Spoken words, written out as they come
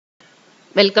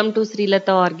Welcome to Sree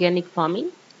Latha Organic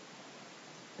Farming.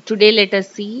 Today let us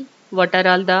see what are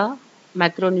all the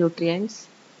macronutrients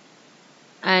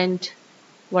and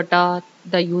what are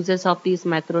the uses of these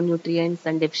macronutrients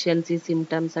and deficiency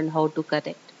symptoms and how to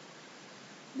correct.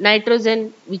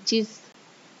 Nitrogen, which is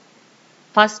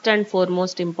first and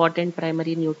foremost important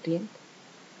primary nutrient.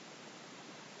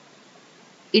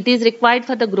 It is required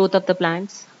for the growth of the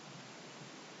plants.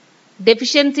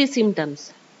 Deficiency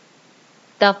symptoms.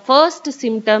 The first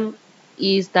symptom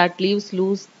is that leaves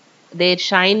lose their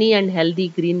shiny and healthy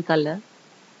green color.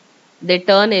 They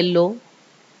turn yellow,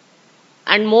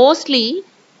 and mostly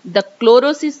the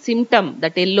chlorosis symptom,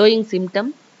 that yellowing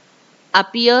symptom,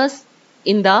 appears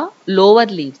in the lower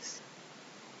leaves.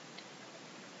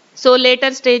 So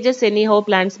later stages anyhow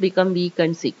plants become weak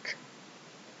and sick.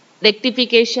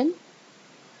 Rectification.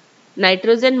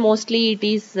 Nitrogen mostly it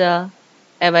is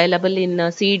available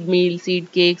in seed meal,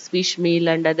 seed cakes, fish meal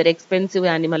and other expensive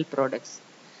animal products.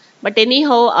 But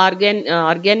anyhow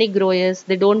organic growers,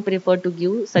 they don't prefer to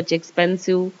give such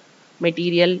expensive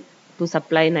material to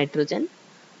supply nitrogen.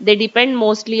 They depend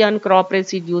mostly on crop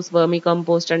residues,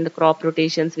 vermicompost and crop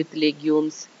rotations with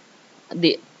legumes,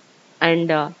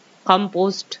 and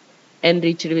compost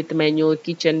enriched with manure,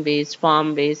 kitchen waste,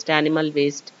 farm waste, animal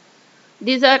waste.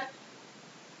 These are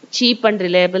cheap and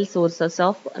reliable sources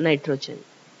of nitrogen.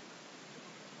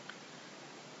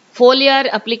 Foliar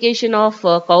application of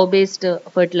cow-based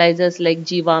fertilizers like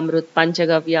Jivamrut,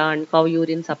 Panchagavya and cow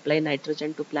urine supply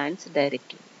nitrogen to plants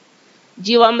directly.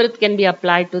 Jivamrut can be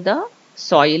applied to the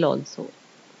soil also.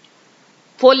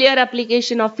 Foliar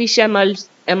application of fish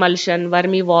emulsion,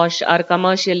 vermiwash are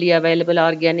commercially available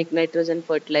organic nitrogen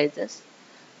fertilizers.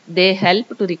 They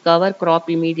help to recover crop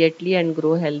immediately and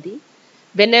grow healthy.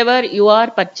 Whenever you are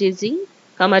purchasing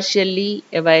commercially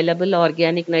available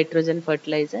organic nitrogen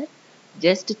fertilizer,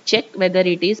 just check whether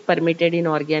it is permitted in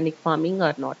organic farming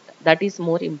or not. That is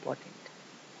more important.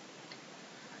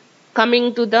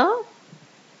 Coming to the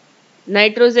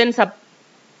nitrogen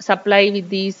supply with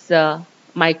these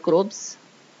microbes.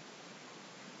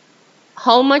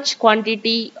 How much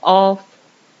quantity of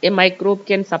a microbe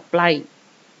can supply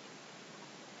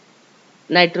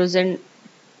nitrogen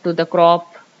to the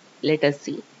crop? Let us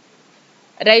see.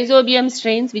 Rhizobium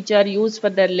strains which are used for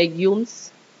the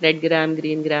legumes, red gram,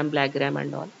 green gram, black gram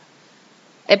and all.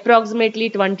 Approximately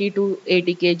 20 to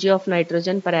 80 kg of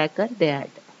nitrogen per acre they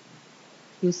add.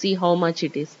 You see how much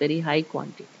it is, very high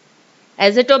quantity.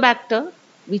 Azotobacter,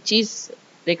 which is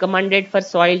recommended for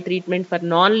soil treatment for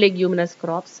non-leguminous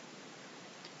crops,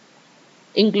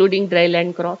 including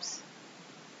dryland crops,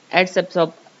 adds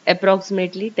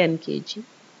approximately 10 kg.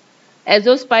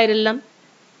 Azospirillum,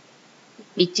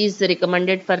 which is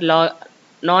recommended for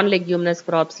non-leguminous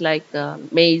crops like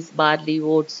maize, barley,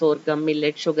 oats, sorghum,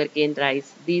 millet, sugarcane,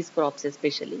 rice, these crops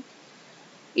especially.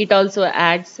 It also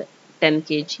adds 10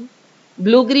 kg.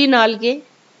 Blue-green algae,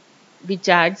 which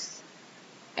adds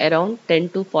around 10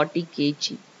 to 40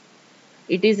 kg.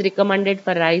 It is recommended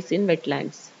for rice in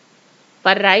wetlands.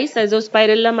 For rice,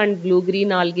 azospirillum and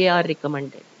blue-green algae are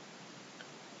recommended.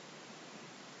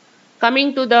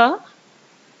 Coming to the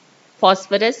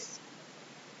phosphorus,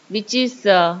 which is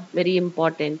very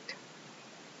important.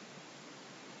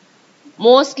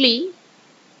 Mostly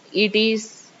it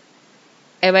is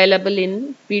available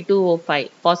in P2O5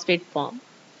 phosphate form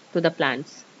to the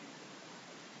plants.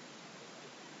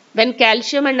 When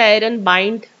calcium and iron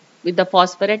bind with the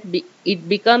phosphorate, it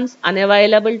becomes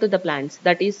unavailable to the plants.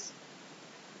 That is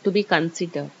to be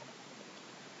considered.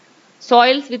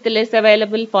 Soils with less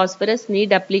available phosphorus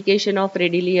need application of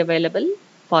readily available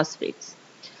phosphates.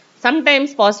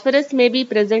 Sometimes phosphorus may be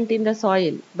present in the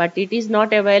soil, but it is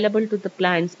not available to the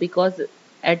plants because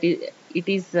it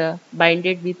is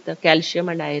binded with calcium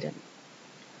and iron.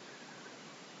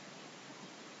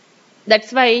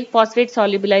 That's why phosphate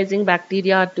solubilizing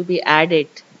bacteria are to be added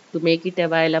to make it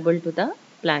available to the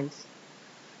plants.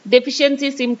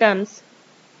 Deficiency symptoms.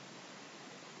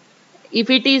 If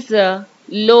it is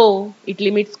low, it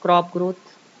limits crop growth.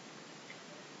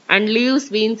 And leaves,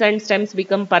 veins and stems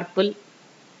become purple.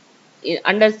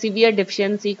 Under severe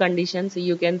deficiency conditions,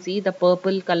 you can see the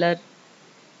purple color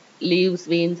leaves,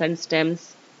 veins and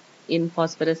stems in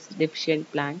phosphorus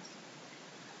deficient plants.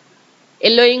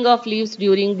 Yellowing of leaves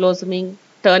during blossoming,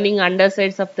 turning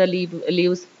undersides of the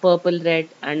leaves purple red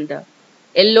and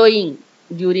yellowing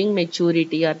during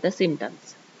maturity are the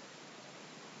symptoms.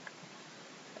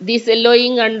 This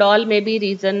yellowing and all may be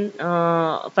reason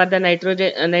for the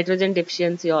nitrogen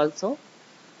deficiency also.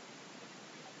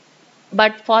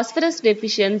 But phosphorus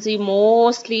deficiency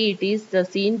mostly it is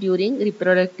seen during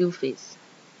reproductive phase.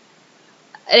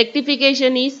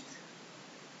 Rectification is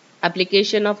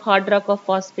Application of hard rock of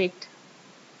phosphate,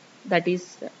 that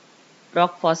is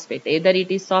rock phosphate. Either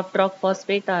it is soft rock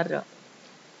phosphate or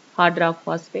hard rock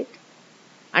phosphate.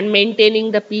 And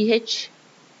maintaining the pH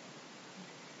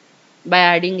by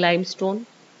adding limestone.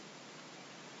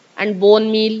 And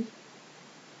bone meal,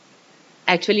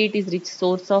 actually it is rich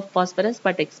source of phosphorus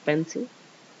but expensive.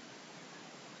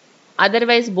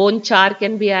 Otherwise bone char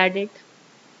can be added.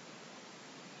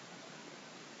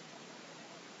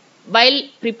 While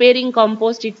preparing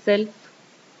compost itself,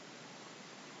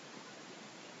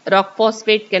 rock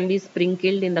phosphate can be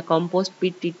sprinkled in the compost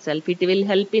pit itself. It will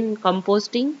help in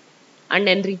composting and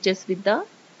enriches with the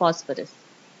phosphorus.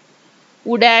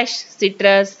 Wood ash,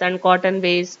 citrus and cotton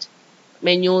waste,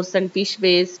 manures and fish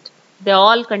waste, they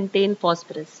all contain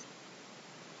phosphorus.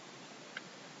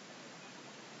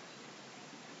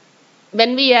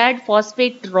 When we add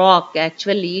phosphate rock,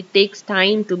 actually it takes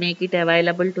time to make it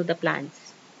available to the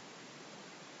plants.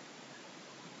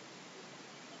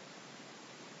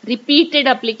 Repeated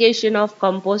application of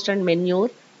compost and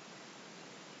manure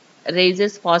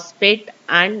raises phosphate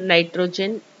and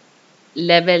nitrogen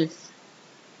levels,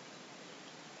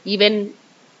 even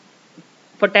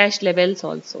potash levels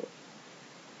also.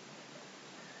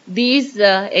 These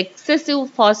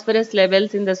excessive phosphorus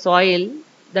levels in the soil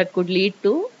that could lead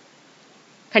to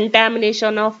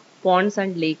contamination of ponds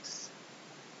and lakes.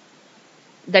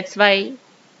 That's why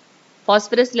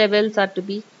phosphorus levels are to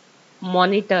be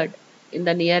monitored in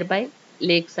the nearby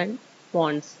lakes and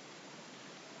ponds.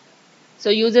 So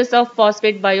uses of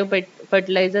phosphate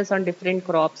biofertilizers on different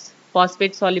crops.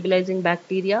 Phosphate solubilizing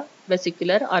bacteria,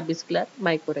 vesicular or viscular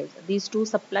mycorrhiza. These two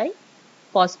supply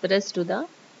phosphorus to the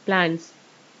plants,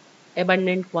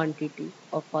 abundant quantity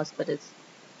of phosphorus.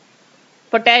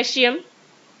 Potassium,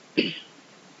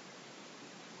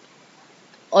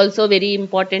 also very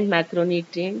important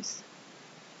macronutrients.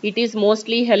 It is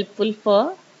mostly helpful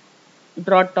for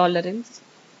drought tolerance.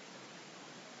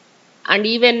 And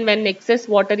even when excess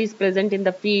water is present in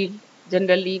the field,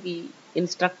 generally we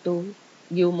instruct to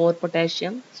give more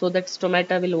potassium so that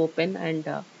stomata will open and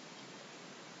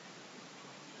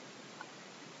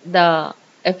the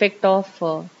effect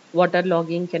of water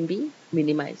logging can be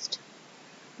minimized.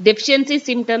 Deficiency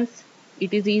symptoms,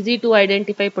 it is easy to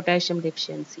identify potassium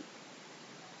deficiency.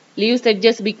 Leaves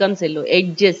edges becomes yellow.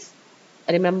 Edges,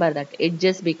 remember that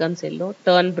edges becomes yellow,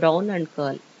 turn brown and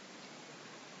curl.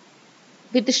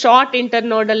 With short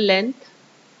internodal length,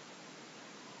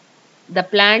 the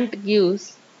plant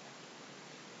gives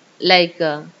like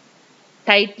a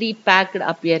tightly packed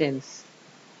appearance.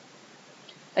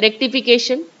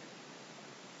 Rectification,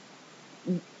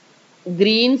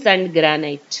 greens and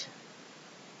granite.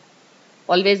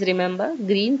 Always remember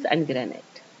greens and granite.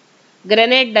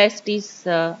 Granite dust is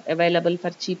available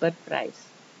for cheaper price,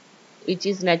 which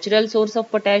is natural source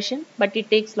of potassium, but it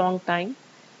takes long time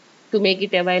to make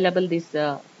it available, this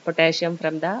potassium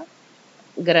from the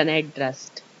granite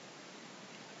dust.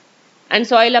 And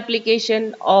soil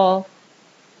application of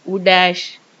wood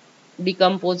ash,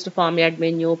 decomposed farmyard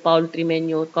manure, poultry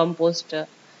manure, compost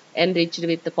enriched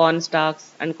with corn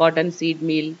stalks and cotton seed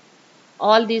meal.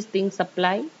 All these things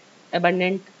supply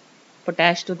abundant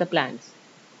potash to the plants.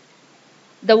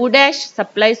 The wood ash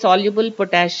supplies soluble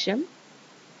potassium,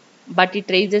 but it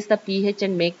raises the pH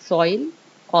and makes soil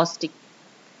caustic.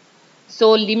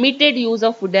 So limited use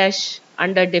of wood ash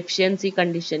under deficiency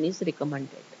condition is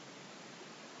recommended.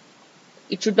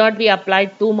 It should not be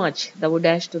applied too much, the wood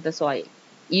ash, to the soil.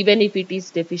 Even if it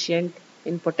is deficient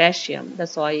in potassium, the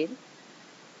soil,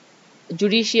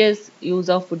 judicious use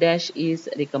of wood ash is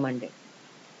recommended.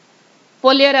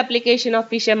 Foliar application of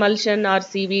fish emulsion or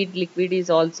seaweed liquid is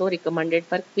also recommended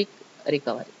for quick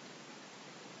recovery.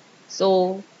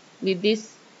 So with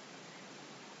this,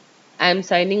 I am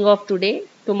signing off today.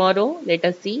 Tomorrow, let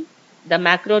us see the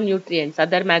macronutrients,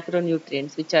 other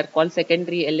macronutrients, which are called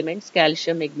secondary elements,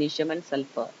 calcium, magnesium and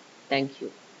sulfur. Thank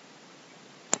you.